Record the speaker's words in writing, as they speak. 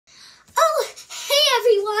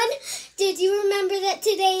Did you remember that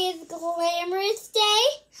today is Glamorous Day?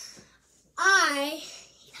 I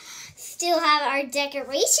still have our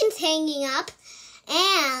decorations hanging up,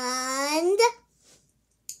 and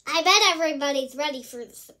I bet everybody's ready for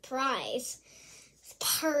the surprise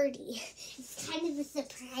party. It's kind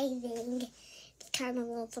of a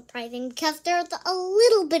little surprising because there's a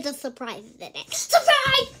little bit of surprises in it.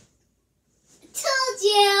 Surprise! I told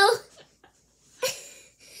you!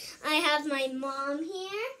 I have my mom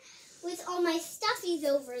here with all my stuffies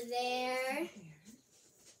over there.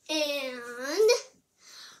 And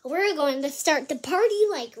we're going to start the party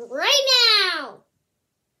like right now.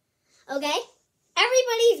 Okay?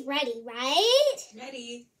 Everybody's ready, right?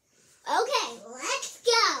 Ready. Okay, let's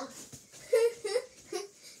go.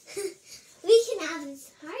 We can have this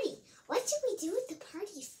party. What should we do at the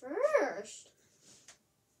party first?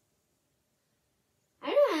 I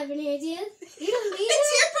don't have any ideas. You don't need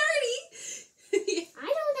It's your party. I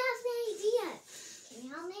don't have any ideas. Can you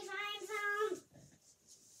help me find some?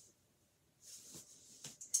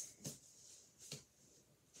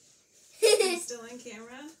 I'm still on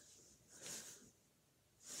camera.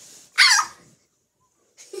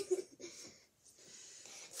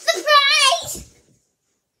 Surprise!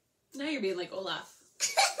 Now you're being like Olaf.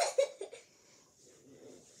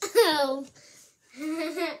 Oh.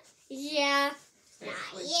 Yeah. Right,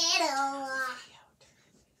 Not yet, Olaf.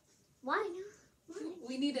 Why not? Why?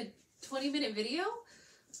 We need a 20-minute video?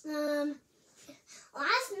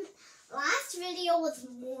 Last video was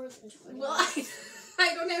more than 20 Well, minutes.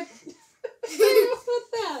 I don't have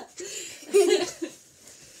that.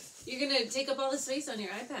 You're going to take up all the space on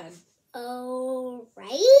your iPad. All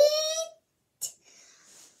right.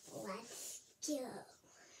 Let's go.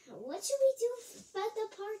 What should we do at the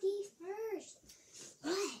party first?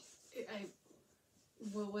 What?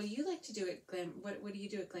 Well, what do you like to do at What do you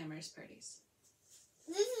do at glamorous parties?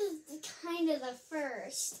 This is kind of the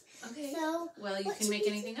first. Okay. So, well, you what can should make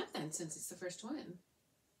we anything up then, since it's the first one.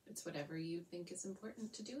 It's whatever you think is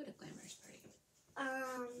important to do at a glamorous party.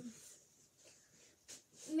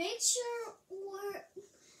 Make sure look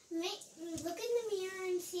in the mirror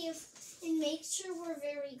and make sure we're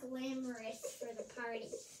very glamorous for the party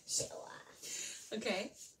show off.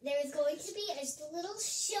 Okay. There's going to be a little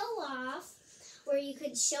show off where you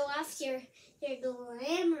could show off your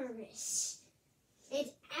glamorous and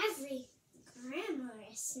every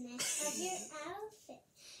glamorousness of your outfit,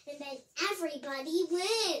 and then everybody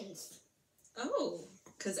wins. Oh,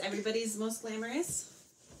 because everybody's most glamorous?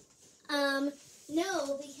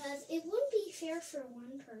 No, because it wouldn't be fair for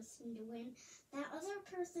one person to win. That other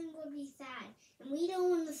person would be sad, and we don't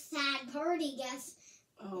want a sad party guest.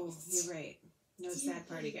 Oh, you're right. No sad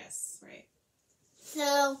party guests, right?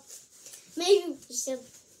 So maybe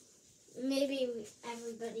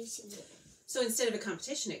everybody should win. So instead of a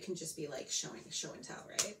competition, it can just be like show and tell,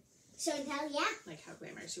 right? Show and tell, yeah. Like how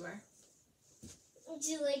glamorous you are.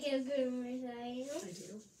 Do you like a good one? I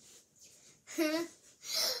do. Huh?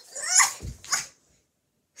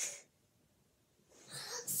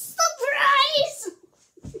 Surprise!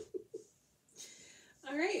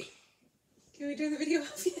 All right. Can we turn the video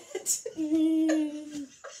off yet?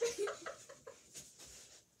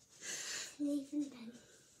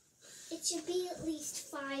 It should be at least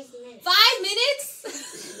 5 minutes. 5 minutes?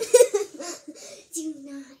 Do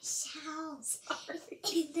not shout Sorry.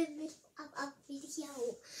 in the middle of a video.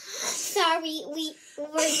 Sorry,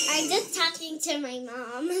 I'm just talking to my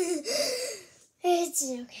mom. It's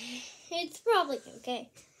okay. It's probably okay.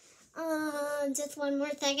 Just one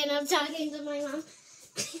more second of talking to my mom.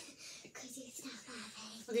 Could you stop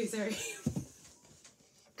laughing? Okay, sorry.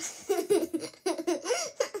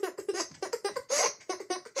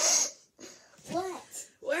 What?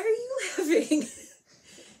 Why are you laughing?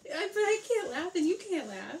 But I can't laugh and you can't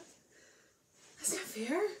laugh. That's not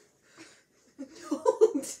fair.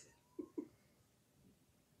 Don't.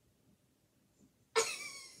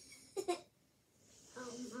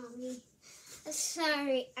 Oh, Mommy.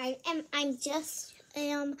 Sorry. I'm just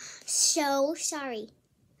so sorry.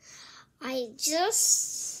 I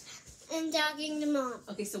just am talking to Mom.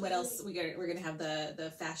 Okay, so what else? We're gonna have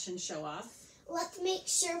the fashion show off. Let's make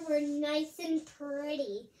sure we're nice and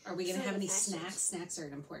pretty. Are we gonna for have the any fashion. snacks? Snacks are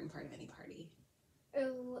an important part of any party.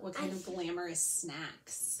 Oh, What kind of glamorous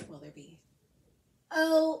snacks will there be?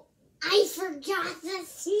 Oh, I forgot the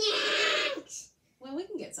snacks. Well, we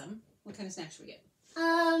can get some. What kind of snacks should we get?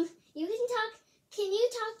 You can talk. Can you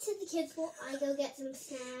talk to the kids while I go get some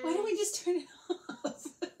snacks? Why don't we just turn it off?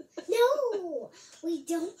 No, we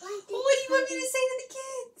don't like Well, this. what do you want me to say to the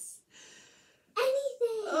kids?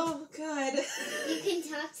 Anything. Oh, God. You can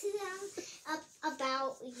talk to them.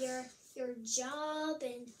 about your job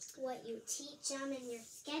and what you teach them and your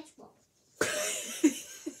schedule.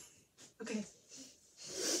 Okay.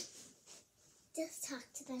 Just talk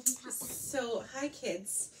to them, Papa. So, hi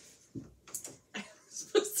kids. I'm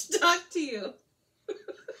supposed to talk to you.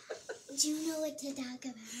 Do you know what to talk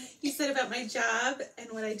about? You said about my job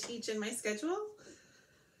and what I teach in my schedule.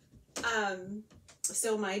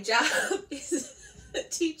 So my job is a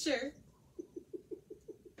teacher.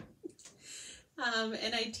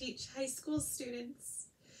 And I teach high school students.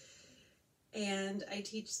 And I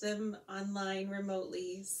teach them online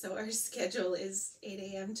remotely. So our schedule is 8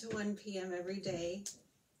 a.m. to 1 p.m. every day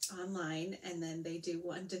online. And then they do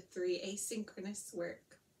 1 to 3 asynchronous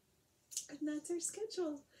work. And that's our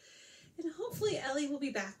schedule. And hopefully Ellie will be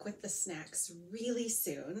back with the snacks really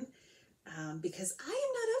soon. Because I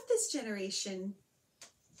am not of this generation.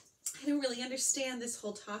 I don't really understand this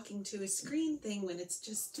whole talking to a screen thing when it's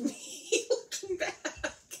just me looking back.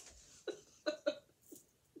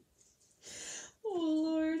 Oh,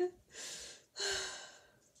 Lord.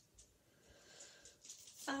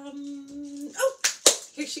 Oh,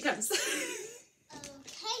 here she comes.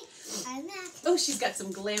 Okay, I'm back. Oh, she's got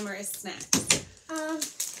some glamorous snacks.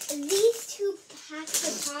 These 2 packs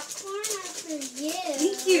of popcorn are for you.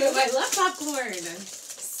 Thank you. I love popcorn.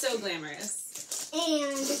 So glamorous.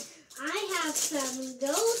 And I have some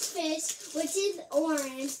goldfish, which is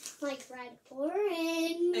orange, like red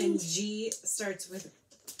orange. And G starts with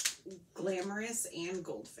glamorous and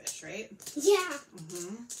goldfish, right? Yeah.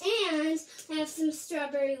 Mm-hmm. And I have some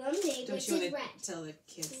strawberry lemonade, Don't which you is want red. to tell the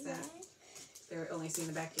kids that? They're only seeing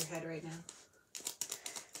the back of your head right now.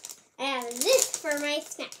 And this for my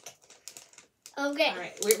snack. Okay. All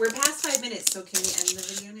right. We're past 5 minutes, so can we end the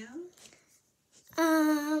video now?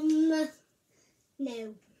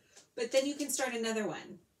 No. But then you can start another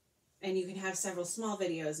one. And you can have several small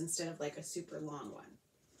videos instead of like a super long one.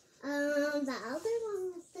 The other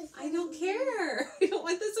one was this. I don't care. I don't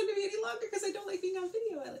want this one to be any longer because I don't like being on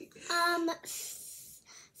video, Ellie.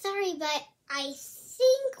 Sorry, but I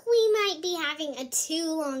think we might be having a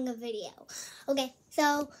too long a video. Okay,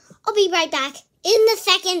 so I'll be right back in the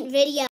second video.